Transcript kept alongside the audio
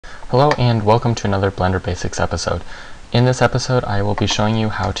Hello and welcome to another Blender Basics episode. In this episode I will be showing you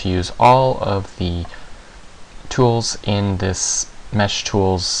how to use all of the tools in this Mesh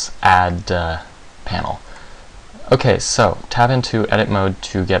Tools Add panel. Okay, so tab into Edit Mode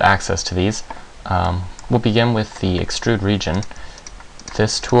to get access to these. We'll begin with the Extrude Region.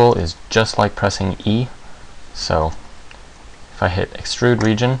 This tool is just like pressing E, so if I hit Extrude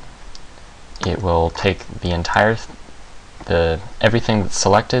Region, it will take the entire everything that's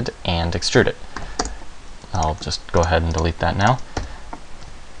selected and extrude it. I'll just go ahead and delete that now.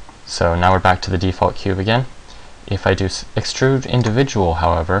 So now we're back to the default cube again. If I do Extrude Individual,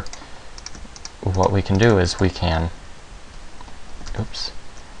 however, what we can do is we can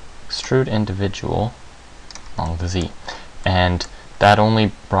Extrude Individual along the Z, and that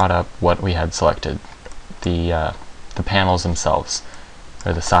only brought up what we had selected, the panels themselves,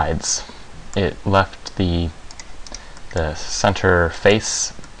 or the sides. It left the center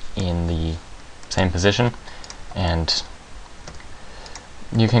face in the same position, and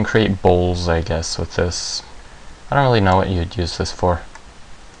you can create bowls, I guess, with this. I don't really know what you'd use this for,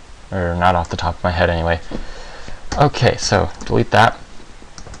 or not off the top of my head anyway. Okay, so delete that,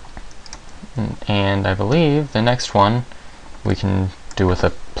 and I believe the next one we can do with a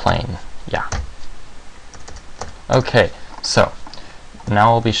plane. Yeah. Okay, so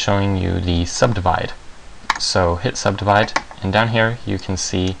now I'll be showing you the Subdivide. So hit Subdivide, and down here you can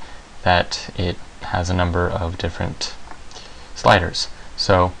see that it has a number of different sliders.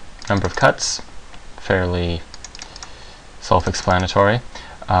 So number of cuts, fairly self-explanatory.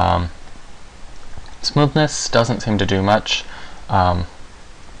 Smoothness doesn't seem to do much.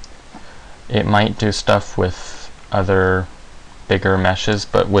 It might do stuff with other bigger meshes,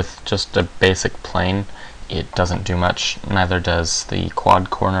 but with just a basic plane it doesn't do much. Neither does the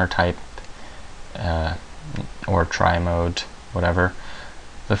quad corner type or tri-mode, whatever.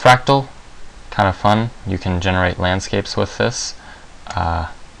 The fractal, kind of fun. You can generate landscapes with this.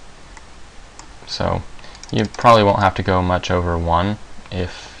 So you probably won't have to go much over 1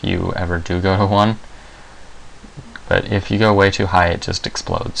 if you ever do go to 1. But if you go way too high, it just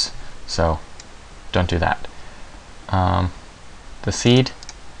explodes. So don't do that. The seed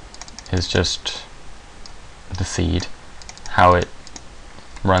is just the seed, how it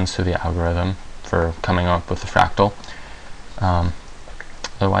runs through the algorithm for coming up with the fractal.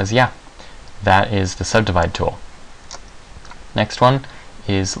 Otherwise, yeah, that is the Subdivide tool. Next one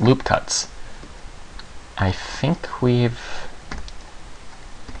is loop cuts. I think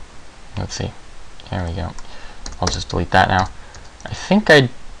let's see, here we go. I'll just delete that now. I think I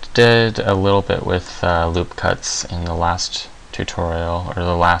did a little bit with loop cuts in the last tutorial, or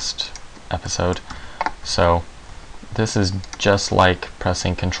the last episode. So this is just like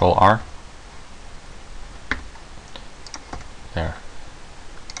pressing Control R. There.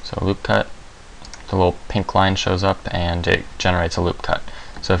 So loop cut, the little pink line shows up and it generates a loop cut.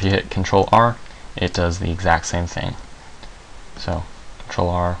 So if you hit Control R, it does the exact same thing. So Control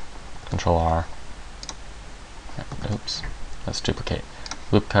R, Control R. Oops, let's duplicate.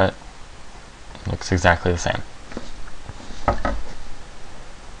 Loop cut looks exactly the same.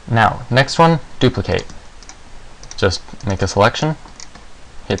 Now, next one, duplicate. Just make a selection,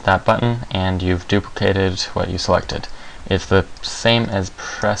 hit that button, and you've duplicated what you selected. It's the same as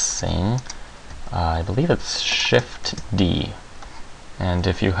pressing, I believe it's Shift D. And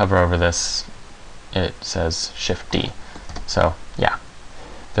if you hover over this, it says Shift D. So, yeah,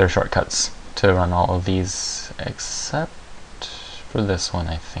 there are shortcuts to run all of these, except for this one,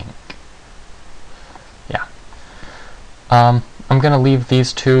 I think. Yeah. I'm going to leave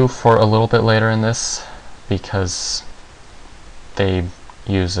these two for a little bit later in this, because they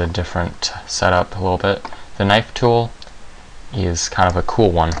use a different setup a little bit. The knife tool is kind of a cool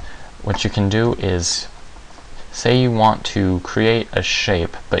one. What you can do is, say you want to create a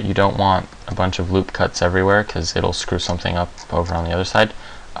shape, but you don't want a bunch of loop cuts everywhere because it'll screw something up over on the other side.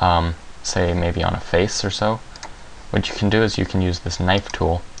 Say maybe on a face or so. What you can do is you can use this knife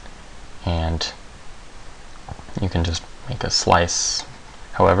tool, and you can just make a slice.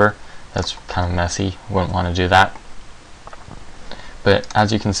 However, that's kind of messy. Wouldn't want to do that. But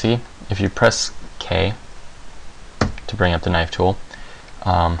as you can see, if you press K to bring up the knife tool,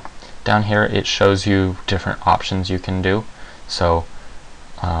 down here it shows you different options you can do. So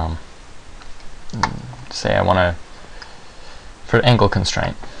say I want to, for angle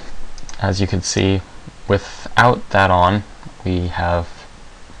constraint, as you can see, without that on, we have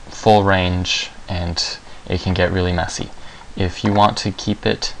full range and it can get really messy. If you want to keep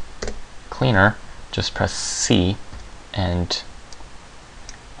it cleaner, just press C and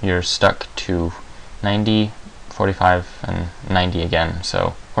you're stuck to 90, 45, and 90 again.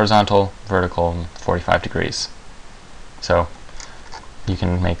 So horizontal, vertical, and 45 degrees. So you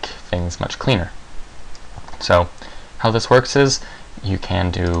can make things much cleaner. So how this works is you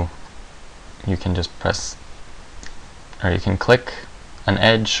can just press, or you can click an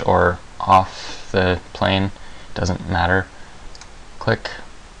edge or off the plane, doesn't matter. Click,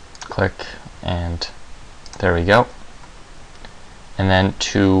 click, and there we go. And then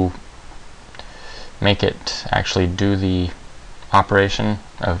to make it actually do the operation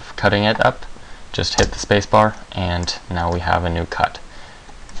of cutting it up, just hit the spacebar, and now we have a new cut.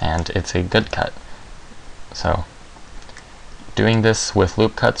 And it's a good cut. So doing this with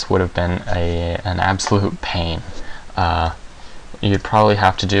loop cuts would have been an absolute pain. You'd probably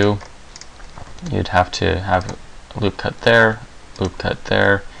have to do, you'd have to have a loop cut there,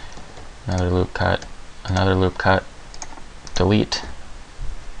 another loop cut, delete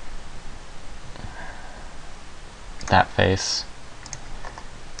that face,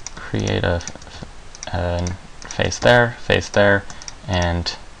 create a face there,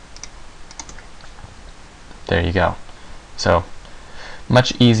 and there you go. So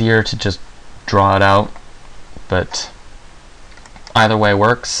much easier to just draw it out, but either way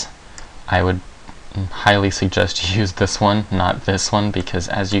works. I would highly suggest you use this one, not this one, because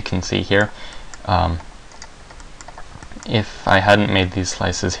as you can see here, if I hadn't made these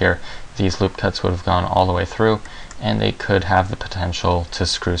slices here, these loop cuts would have gone all the way through, and they could have the potential to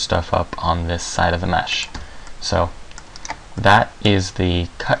screw stuff up on this side of the mesh. So that is the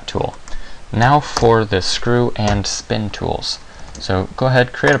cut tool. Now for the screw and spin tools. So go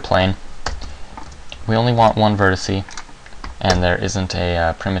ahead, create a plane. We only want one vertice, and there isn't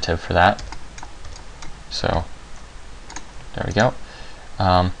a primitive for that. So there we go.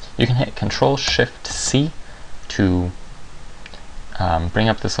 You can hit Control-Shift-C to bring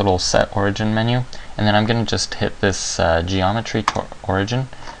up this little Set Origin menu, and then I'm going to just hit this Geometry Origin.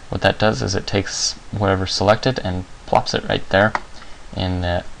 What that does is it takes whatever's selected and plops it right there in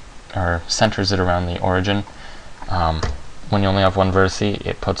the, or centers it around the origin. When you only have one vertice,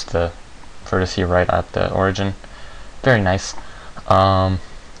 it puts the vertice right at the origin. Very nice.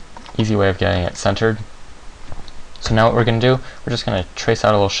 Easy way of getting it centered. So now what we're going to do, we're just going to trace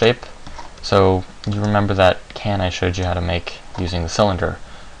out a little shape. So you remember that can I showed you how to make using the cylinder.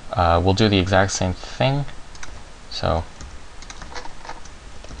 We'll do the exact same thing. So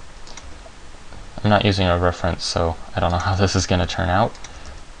I'm not using a reference, so I don't know how this is going to turn out.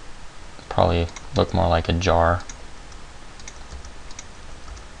 Probably look more like a jar.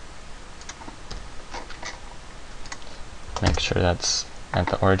 Make sure that's at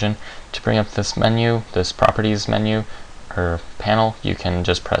the origin. To bring up this menu, this properties menu or panel, you can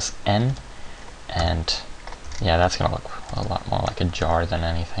just press N, and yeah, that's going to look a lot more like a jar than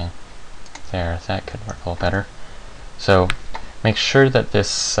anything. There, that could work a little better. So make sure that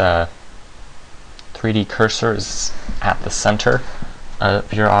this 3D cursor is at the center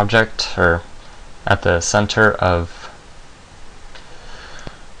of your object, or at the center of,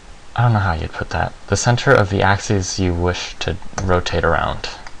 I don't know how you'd put that, the center of the axis you wish to rotate around.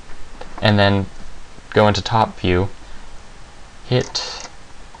 And then go into top view, hit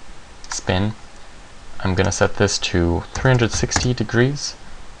spin. I'm going to set this to 360 degrees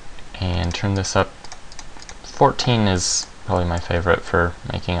and turn this up. 14 is probably my favorite for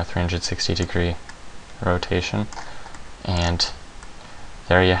making a 360 degree rotation. And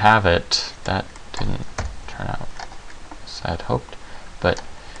there you have it. That didn't turn out as I'd hoped. But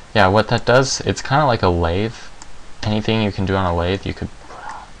yeah, what that does, it's kind of like a lathe. Anything you can do on a lathe, you could,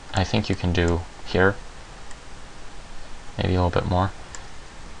 I think you can do here. Maybe a little bit more.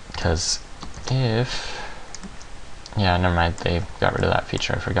 Because if, yeah, never mind, they got rid of that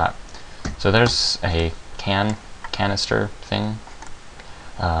feature, I forgot. So there's a canister thing,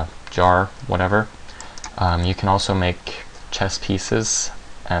 jar, whatever. You can also make chess pieces.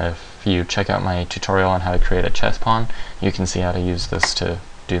 If you check out my tutorial on how to create a chess pawn, you can see how to use this to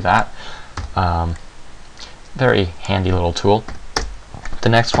do that. Very handy little tool. The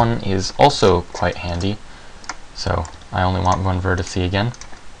next one is also quite handy. So I only want one vertice again.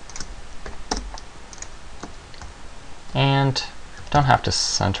 And don't have to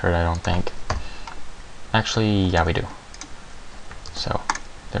center it, I don't think. Actually, yeah, we do. So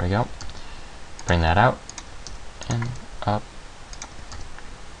there we go. Bring that out and up.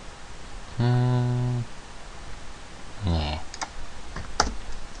 Yeah.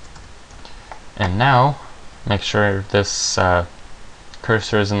 And now make sure this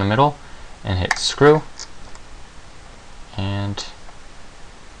cursor is in the middle and hit screw and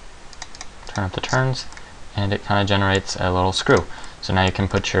turn up the turns, and it kind of generates a little screw. So now you can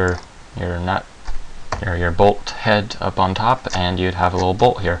put your nut your bolt head up on top, and you'd have a little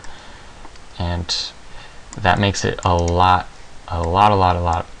bolt here. And that makes it a lot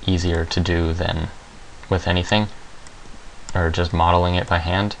easier to do than with anything, or just modeling it by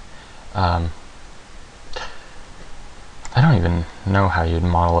hand. I don't even know how you'd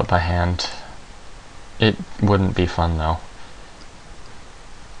model it by hand. It wouldn't be fun though.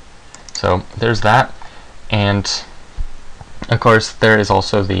 So there's that, and of course there is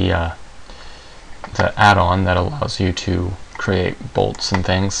also the add-on that allows you to create bolts and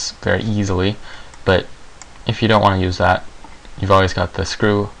things very easily, but if you don't want to use that, you've always got the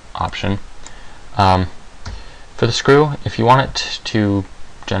screw option. For the screw, if you want it to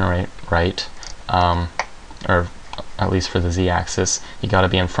generate right, or at least for the z-axis, you got to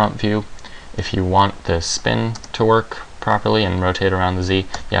be in front view. If you want the spin to work properly and rotate around the z,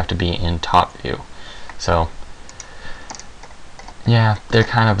 you have to be in top view. So yeah, they're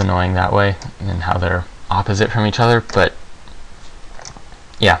kind of annoying that way in how they're opposite from each other, but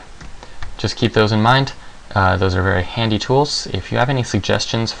yeah, just keep those in mind. Those are very handy tools. If you have any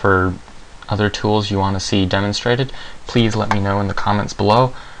suggestions for other tools you want to see demonstrated, please let me know in the comments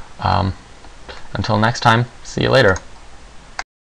below. Until next time, see you later.